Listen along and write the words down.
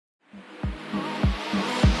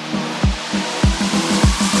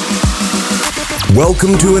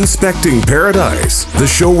Welcome to Inspecting Paradise, the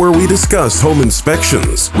show where we discuss home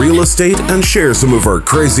inspections, real estate, and share some of our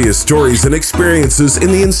craziest stories and experiences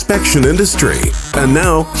in the inspection industry. And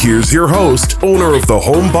now, here's your host, owner of the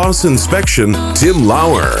Home Boss Inspection, Tim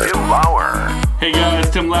Lauer. Hey guys,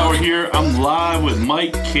 Tim Lauer here. I'm live with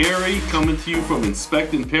Mike Carey coming to you from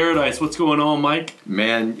Inspecting Paradise. What's going on, Mike?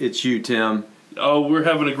 Man, it's you, Tim. Oh, we're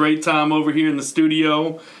having a great time over here in the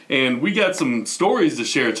studio, and we got some stories to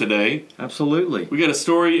share today. Absolutely. We got a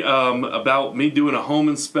story about me doing a home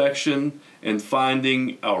inspection and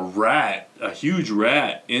finding a huge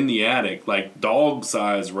rat in the attic, like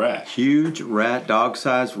dog-sized rat. Huge rat,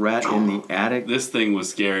 dog-sized rat in the attic. This thing was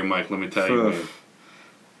scary, Mike, let me tell you, man.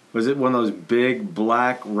 Was it one of those big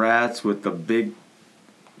black rats with the big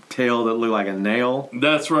tail that looked like a nail?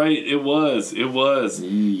 That's right, it was.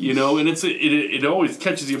 Jeez. You know, and it always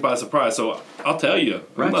catches you by surprise. So I'll tell you,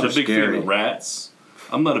 I'm not a big fan of rats.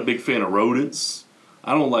 I'm not a big fan of rodents.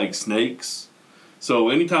 I don't like snakes. So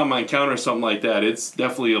anytime I encounter something like that, it's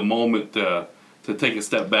definitely a moment to take a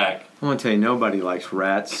step back. I want to tell you, nobody likes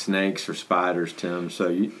rats, snakes, or spiders, Tim. So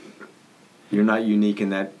you're not unique in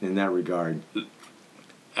that regard.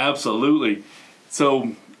 Absolutely.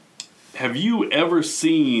 So, have you ever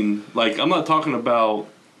seen, like, I'm not talking about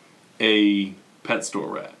a pet store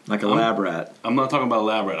rat. Like a lab rat. I'm not talking about a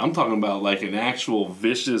lab rat. I'm talking about, like, an actual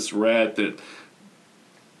vicious rat that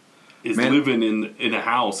is living in a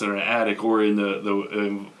house, in an attic, or in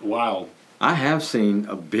the wild. I have seen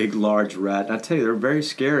a big, large rat, and I tell you, they're very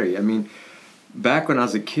scary. I mean, back when I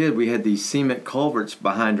was a kid, we had these cement culverts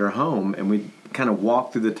behind our home, and we kind of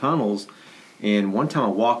walked through the tunnels. And one time I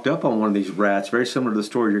walked up on one of these rats, very similar to the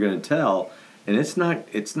story you're going to tell, and it's not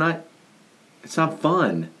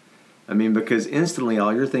fun. I mean, because instantly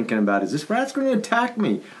all you're thinking about is, this rat's going to attack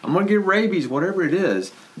me. I'm going to get rabies, whatever it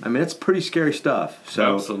is. I mean, it's pretty scary stuff.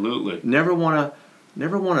 So absolutely, never want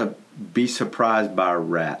to be surprised by a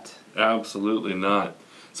rat. Absolutely not.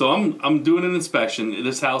 So I'm doing an inspection.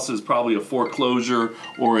 This house is probably a foreclosure,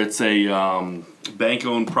 or it's a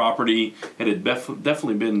bank-owned property. It had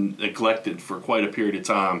definitely been neglected for quite a period of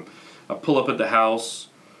time. I pull up at the house,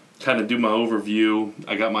 kind of do my overview.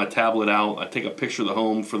 I got my tablet out. I take a picture of the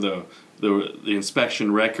home for the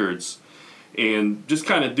inspection records, and just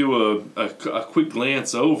kind of do a quick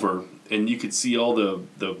glance over, and you could see all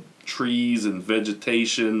the trees and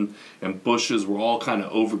vegetation and bushes were all kind of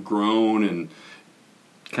overgrown and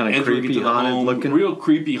kind of creepy, haunted looking. Real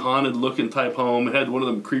creepy, haunted looking type home. It had one of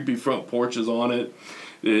them creepy front porches on it.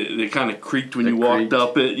 They kind of creaked when you walked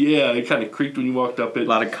up it. Yeah, it kind of creaked when you walked up it. A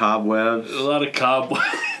lot of cobwebs.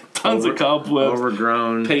 Tons of cobwebs.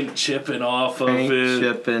 Overgrown. Paint chipping off of it. Paint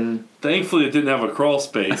chipping. Thankfully, it didn't have a crawl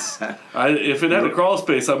space. If it had a crawl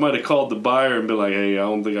space, I might have called the buyer and been like, hey, I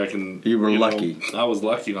don't think I can. You were lucky. I was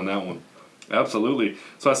lucky on that one. Absolutely.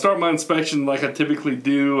 So I start my inspection like I typically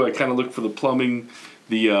do. I kind of look for the plumbing,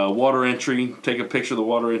 the water entry, take a picture of the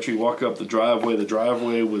water entry, walk up the driveway. The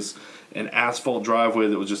driveway was an asphalt driveway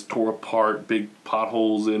that was just tore apart, big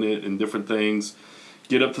potholes in it and different things.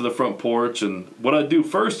 Get up to the front porch, and what I do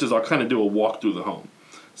first is I'll kind of do a walk through the home.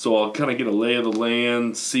 So I'll kind of get a lay of the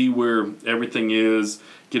land, see where everything is,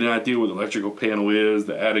 get an idea where the electrical panel is,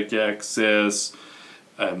 the attic access,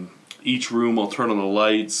 each room I'll turn on the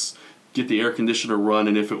lights, get the air conditioner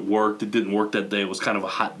running if it worked. It didn't work that day. It was kind of a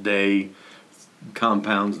hot day.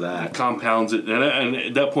 Compounds that. Compounds it, and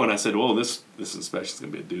at that point I said, "Oh, this inspection is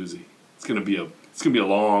going to be a doozy. It's going to be a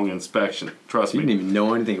long inspection. Trust me." You didn't even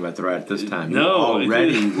know anything about the rat at this time. No, you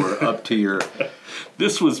already were up to your.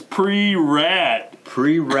 This was pre-rat.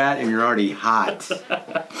 Pre-rat, and you're already hot.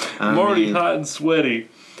 I'm already hot and sweaty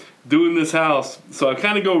doing this house. So I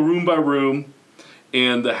kind of go room by room,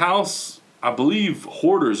 and the house, I believe,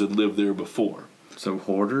 hoarders had lived there before. So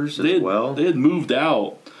hoarders as well. They had moved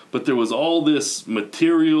out. But there was all this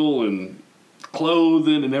material and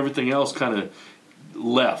clothing and everything else kind of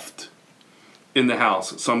left in the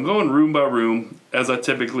house. So I'm going room by room, as I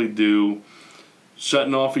typically do,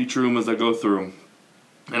 shutting off each room as I go through.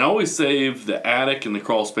 And I always save the attic and the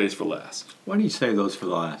crawl space for last. Why do you save those for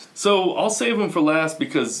last? So I'll save them for last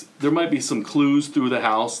because there might be some clues through the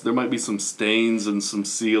house. There might be some stains in some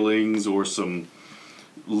ceilings or some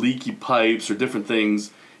leaky pipes or different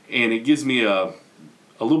things. And it gives me a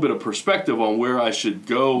little bit of perspective on where I should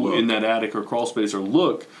go in that attic or crawl space or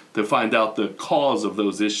look to find out the cause of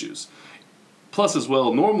those issues. Plus as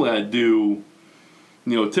well, normally I do,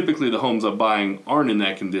 typically the homes I'm buying aren't in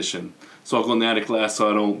that condition. So I'll go in the attic last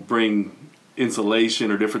so I don't bring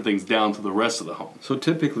insulation or different things down to the rest of the home. So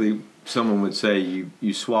typically someone would say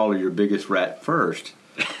you swallow your biggest rat first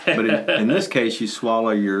But in this case, you swallow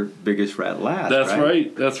your biggest rat last. That's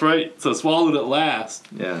right. That's right. So I swallowed it last.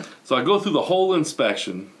 Yeah. So I go through the whole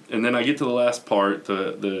inspection, and then I get to the last part.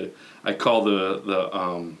 I call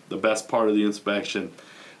the best part of the inspection.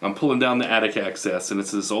 I'm pulling down the attic access, and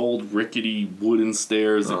it's this old rickety wooden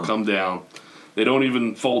stairs that come down. They don't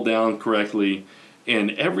even fold down correctly,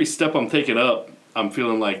 and every step I'm taking up, I'm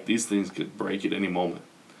feeling like these things could break at any moment.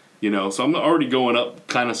 So I'm already going up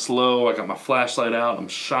kind of slow. I got my flashlight out. I'm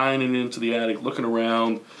shining into the attic, looking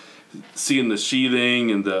around, seeing the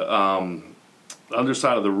sheathing and the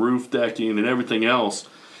underside of the roof decking and everything else,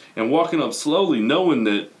 and walking up slowly, knowing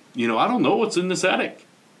that, I don't know what's in this attic,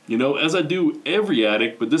 as I do every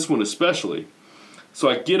attic, but this one especially. So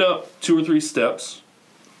I get up 2 or 3 steps,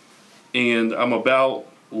 and I'm about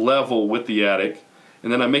level with the attic.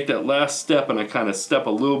 And then I make that last step, and I kind of step a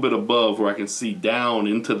little bit above where I can see down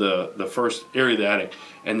into the first area of the attic.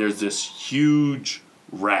 And there's this huge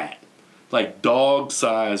rat, like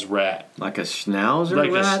dog-sized rat. Like a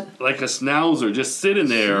schnauzer rat? Like a schnauzer, just sitting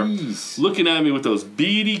there, Jeez. looking at me with those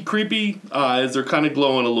beady, creepy eyes. They're kind of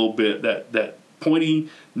glowing a little bit. That pointy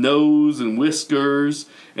nose and whiskers,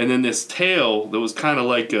 and then this tail that was kind of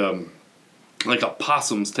like a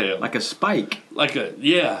possum's tail. Like a spike. Like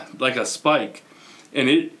a spike.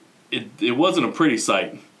 And it wasn't a pretty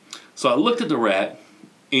sight. So I looked at the rat,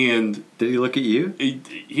 and did he look at you?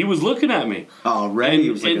 He was looking at me. Already, he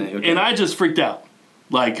was looking at you. Okay. And I just freaked out.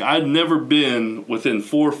 Like, I'd never been within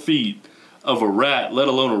 4 feet of a rat, let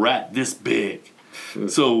alone a rat this big.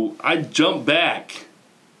 So I jump back,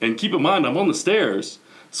 and keep in mind, I'm on the stairs.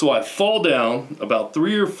 So I fall down about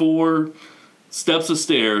 3 or 4 steps of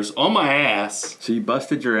stairs on my ass. So you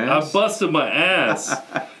busted your ass? I busted my ass.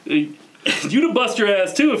 You'd have busted your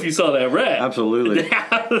ass too if you saw that rat. Absolutely.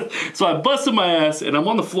 So I busted my ass, and I'm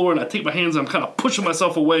on the floor, and I take my hands, and I'm kind of pushing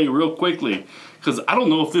myself away real quickly because I don't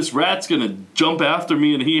know if this rat's going to jump after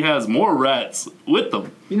me and he has more rats with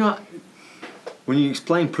them. When you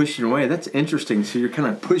explain pushing your way, that's interesting. So you're kind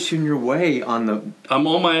of pushing your way on the... I'm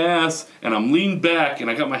on my ass, and I'm leaned back,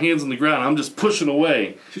 and I got my hands on the ground. I'm just pushing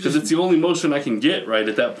away because it's the only motion I can get right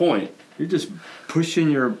at that point. You're just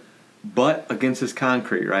pushing your butt against this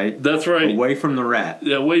concrete, right? That's right. Away from the rat.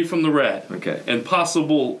 Yeah, away from the rat. Okay. And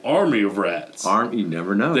possible army of rats. You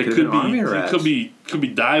never know. That could be army of rats. Could be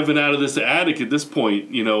diving out of this attic at this point.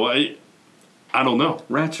 I don't know.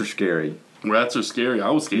 Rats are scary. Rats are scary. I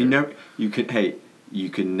was scared. You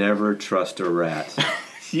can never trust a rat.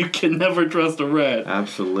 You can never trust a rat.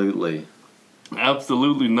 Absolutely.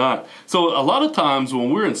 Absolutely not. So a lot of times when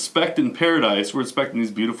we're inspecting paradise, we're inspecting these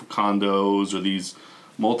beautiful condos or these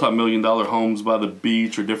multi-million-dollar homes by the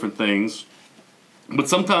beach or different things. But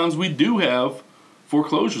sometimes we do have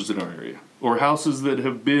foreclosures in our area or houses that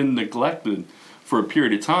have been neglected for a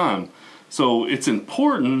period of time. So it's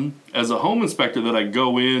important as a home inspector that I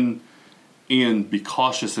go in and be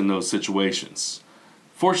cautious in those situations.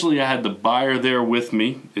 Fortunately, I had the buyer there with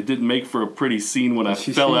me. It didn't make for a pretty scene when I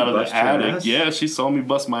fell out of the attic. Yeah, she saw me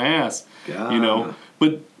bust my ass. God.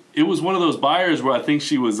 But it was one of those buyers where I think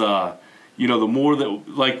she was the more that,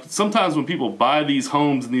 like, sometimes when people buy these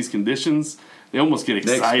homes in these conditions, they almost get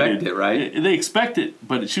excited. They expect it, right? They expect it,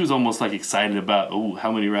 but she was almost like excited about,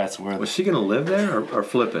 how many rats were there? Was she going to live there or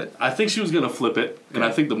flip it? I think she was going to flip it, and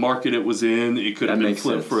I think the market it was in, it could have been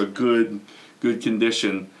flipped for a good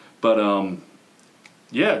condition. But,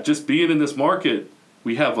 just being in this market,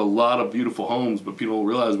 we have a lot of beautiful homes, but people don't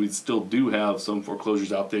realize we still do have some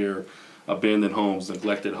foreclosures out there, abandoned homes,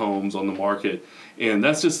 neglected homes on the market. And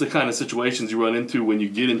that's just the kind of situations you run into when you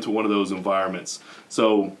get into one of those environments.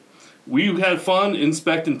 So we had fun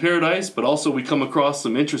inspecting paradise, but also we come across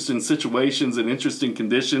some interesting situations and interesting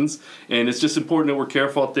conditions. And it's just important that we're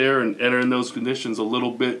careful out there and enter in those conditions a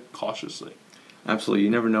little bit cautiously. Absolutely.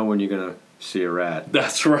 You never know when you're going to see a rat.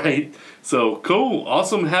 That's right. So cool.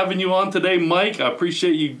 Awesome having you on today, Mike. I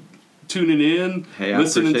appreciate you tuning in,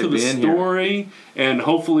 listening to the story, and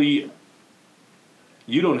hopefully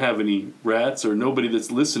you don't have any rats, or nobody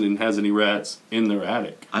that's listening has any rats in their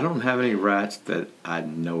attic. I don't have any rats that I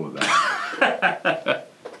know about.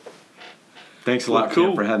 Thanks a lot,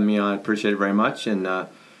 Ken, for having me on. I appreciate it very much. And I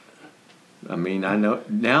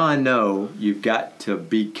know you've got to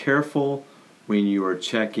be careful when you are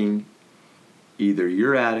checking either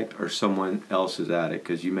your attic or someone else's attic,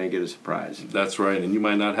 because you may get a surprise. That's right, and you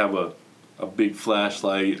might not have a big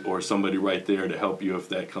flashlight or somebody right there to help you if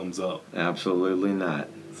that comes up. Absolutely not.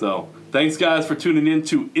 So thanks, guys, for tuning in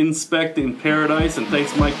to Inspecting Paradise, and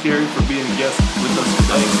thanks, Mike Carey, for being a guest with us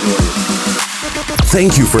today.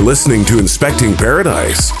 Thank you for listening to Inspecting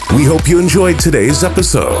Paradise. We hope you enjoyed today's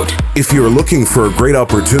episode. If you're looking for a great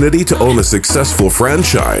opportunity to own a successful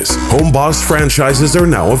franchise, Home Boss franchises are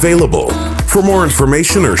now available. For more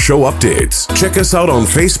information or show updates, check us out on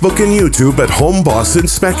Facebook and YouTube at Home Boss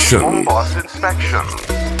Inspection. Home Boss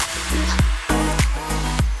Inspection.